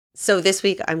So this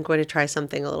week I'm going to try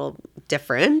something a little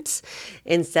different.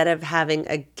 Instead of having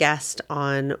a guest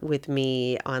on with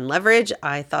me on leverage,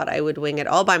 I thought I would wing it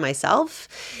all by myself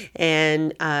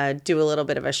and do a little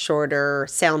bit of a shorter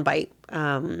soundbite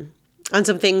on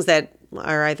some things that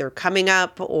are either coming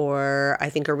up or I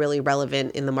think are really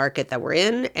relevant in the market that we're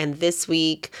in. And this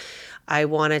week, I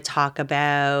want to talk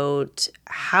about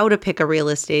how to pick a real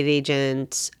estate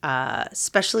agent,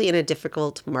 especially in a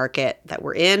difficult market that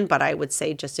we're in, but I would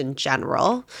say just in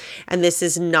general. And this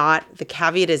is not, the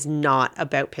caveat is not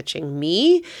about pitching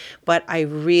me, but I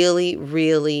really,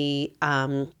 really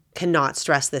cannot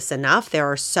stress this enough. There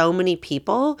are so many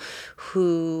people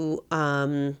who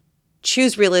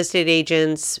choose real estate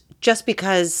agents just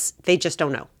because they just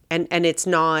don't know. And it's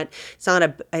not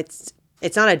a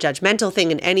judgmental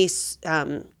thing in any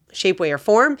shape, way, or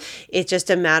form. It's just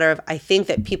a matter of, I think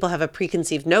that people have a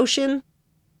preconceived notion.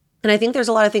 And I think there's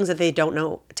a lot of things that they don't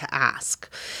know to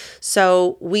ask.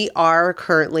 So we are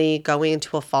currently going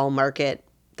into a fall market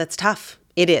that's tough.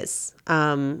 It is.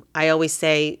 I always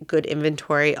say good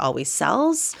inventory always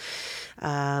sells.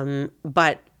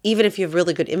 But even if you have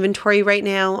really good inventory right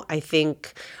now, I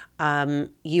think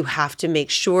you have to make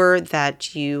sure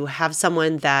that you have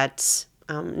someone that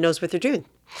knows what they're doing.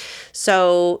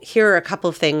 So here are a couple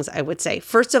of things I would say.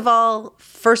 First of all,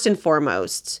 first and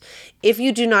foremost, if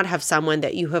you do not have someone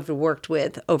that you have worked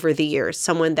with over the years,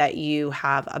 someone that you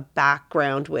have a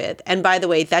background with, and by the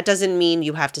way, that doesn't mean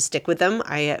you have to stick with them.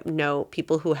 I know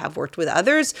people who have worked with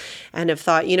others and have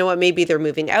thought, you know what, maybe they're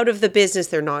moving out of the business.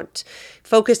 They're not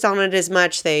focused on it as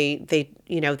much. They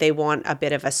want a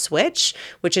bit of a switch,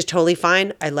 which is totally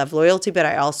fine. I love loyalty, but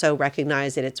I also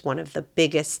recognize that it's one of the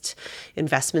biggest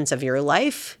investments of your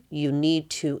life. You need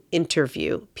to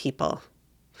interview people.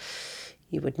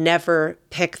 You would never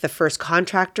pick the first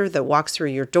contractor that walks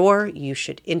through your door. You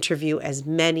should interview as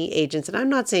many agents. And I'm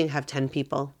not saying have 10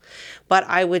 people, but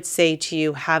I would say to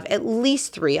you, have at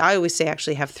least 3. I always say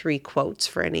actually have 3 quotes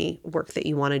for any work that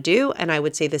you want to do. And I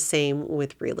would say the same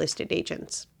with real estate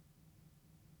agents.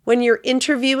 When you're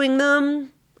interviewing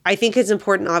them, I think it's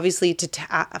important, obviously, to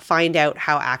find out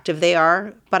how active they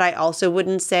are. But I also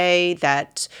wouldn't say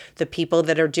that the people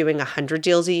that are doing 100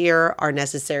 deals a year are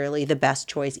necessarily the best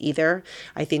choice either.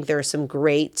 I think there are some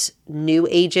great new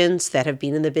agents that have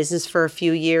been in the business for a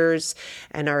few years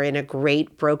and are in a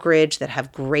great brokerage that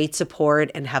have great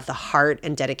support and have the heart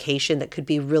and dedication that could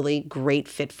be really great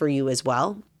fit for you as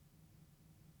well.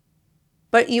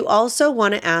 But you also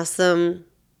want to ask them,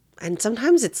 and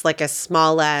sometimes it's like as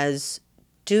small as,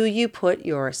 do you put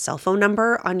your cell phone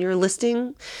number on your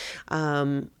listing?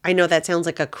 I know that sounds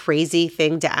like a crazy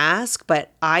thing to ask,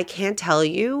 but I can't tell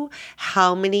you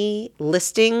how many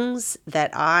listings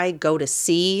that I go to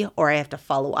see or I have to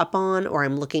follow up on or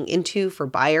I'm looking into for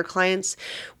buyer clients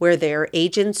where their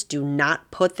agents do not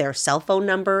put their cell phone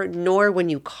number, nor when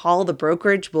you call the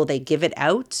brokerage will they give it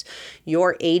out.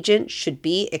 Your agent should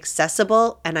be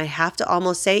accessible. And I have to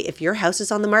almost say, if your house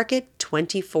is on the market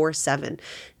 24/7,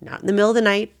 not in the middle of the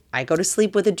night, I go to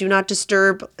sleep with a do not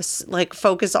disturb, like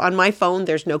focus on my phone.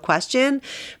 There's no question,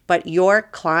 but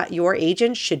your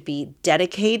agent should be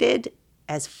dedicated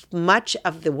as much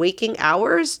of the waking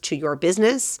hours to your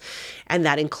business. And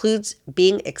that includes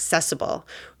being accessible.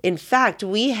 In fact,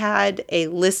 we had a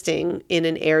listing in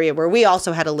an area where we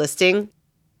also had a listing.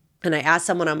 And I asked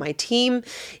someone on my team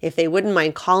if they wouldn't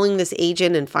mind calling this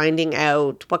agent and finding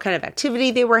out what kind of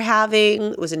activity they were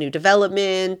having. It was a new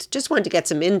development, just wanted to get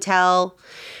some intel.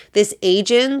 This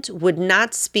agent would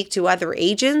not speak to other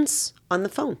agents on the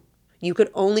phone. You could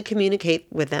only communicate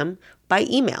with them by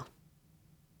email.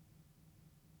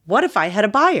 What if I had a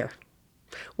buyer?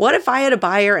 What if I had a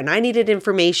buyer and I needed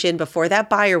information before that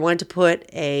buyer wanted to put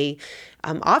a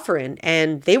offer in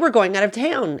and they were going out of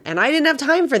town and I didn't have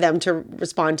time for them to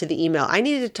respond to the email. I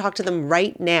needed to talk to them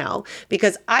right now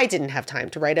because I didn't have time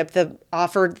to write up the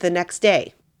offer the next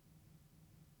day.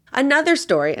 Another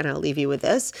story, and I'll leave you with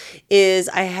this, is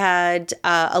I had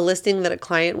a listing that a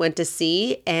client went to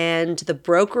see, and the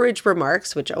brokerage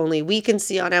remarks, which only we can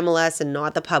see on MLS and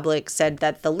not the public, said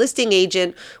that the listing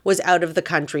agent was out of the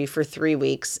country for 3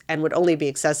 weeks and would only be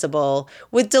accessible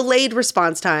with delayed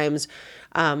response times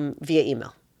via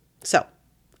email. So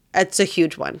it's a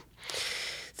huge one.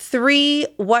 3,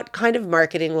 what kind of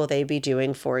marketing will they be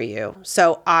doing for you?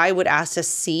 So I would ask to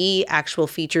see actual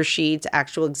feature sheets,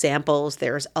 actual examples.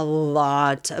 There's a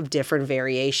lot of different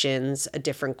variations,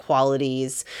 different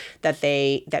qualities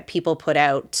that people put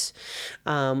out.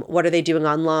 What are they doing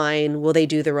online? Will they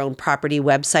do their own property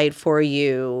website for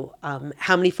you?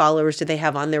 How many followers do they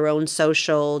have on their own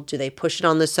social? Do they push it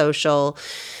on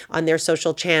on their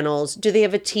social channels? Do they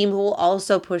have a team who will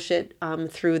also push it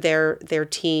through their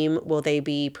team? Will they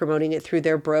be promoting it through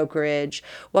their brokerage?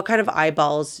 What kind of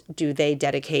eyeballs do they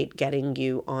dedicate getting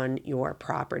you on your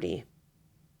property?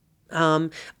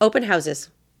 Open houses.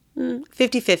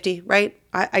 50-50, right?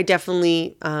 I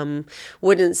definitely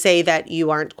wouldn't say that you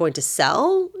aren't going to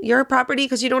sell your property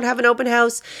because you don't have an open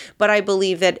house, but I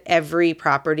believe that every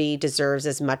property deserves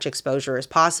as much exposure as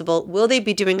possible. Will they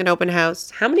be doing an open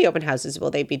house? How many open houses will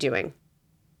they be doing?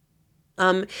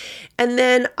 And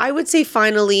then I would say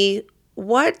finally,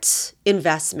 what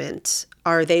investment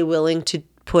are they willing to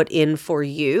put in for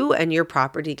you and your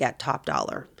property get top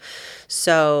dollar?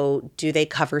 So do they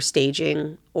cover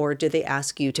staging or do they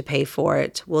ask you to pay for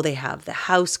it? Will they have the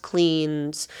house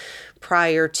cleaned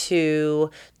prior to?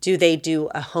 Do they do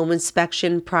a home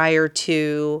inspection prior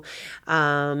to?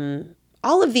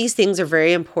 All of these things are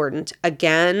very important.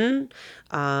 Again,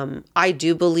 I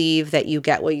do believe that you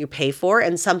get what you pay for.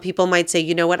 And some people might say,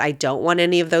 you know what, I don't want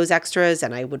any of those extras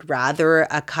and I would rather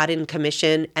a cut in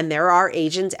commission. And there are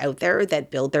agents out there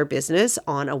that build their business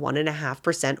on a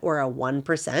 1.5% or a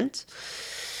 1%.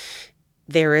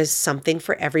 There is something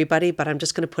for everybody, but I'm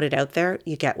just going to put it out there.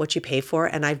 You get what you pay for.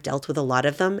 And I've dealt with a lot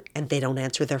of them and they don't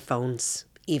answer their phones,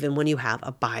 even when you have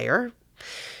a buyer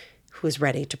who is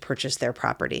ready to purchase their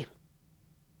property.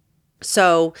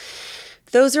 So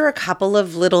those are a couple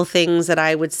of little things that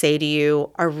I would say to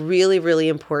you are really, really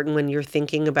important when you're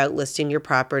thinking about listing your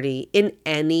property in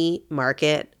any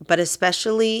market, but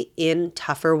especially in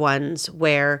tougher ones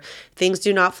where things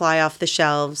do not fly off the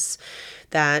shelves,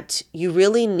 that you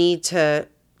really need to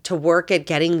work at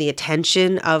getting the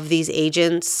attention of these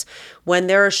agents. When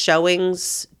there are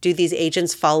showings, do these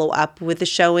agents follow up with the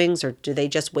showings or do they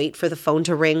just wait for the phone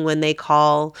to ring when they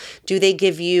call? Do they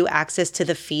give you access to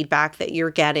the feedback that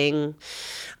you're getting?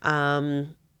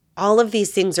 All of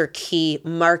these things are key.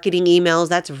 Marketing emails,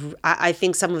 I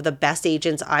think some of the best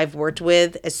agents I've worked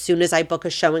with, as soon as I book a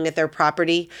showing at their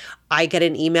property, I get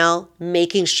an email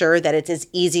making sure that it's as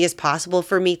easy as possible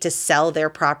for me to sell their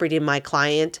property to my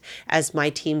client as my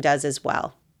team does as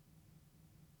well.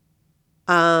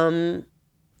 I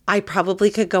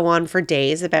probably could go on for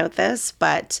days about this,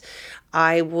 but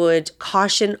I would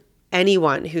caution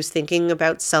anyone who's thinking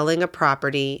about selling a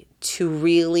property to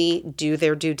really do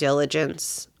their due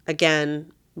diligence.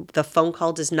 Again, the phone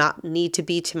call does not need to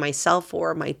be to myself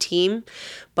or my team,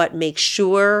 but make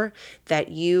sure that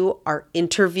you are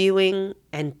interviewing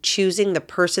and choosing the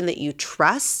person that you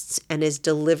trust and is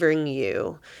delivering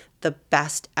you the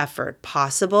best effort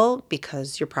possible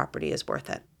because your property is worth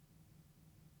it.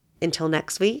 Until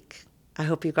next week, I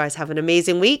hope you guys have an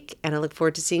amazing week and I look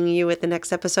forward to seeing you at the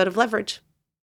next episode of Leverage.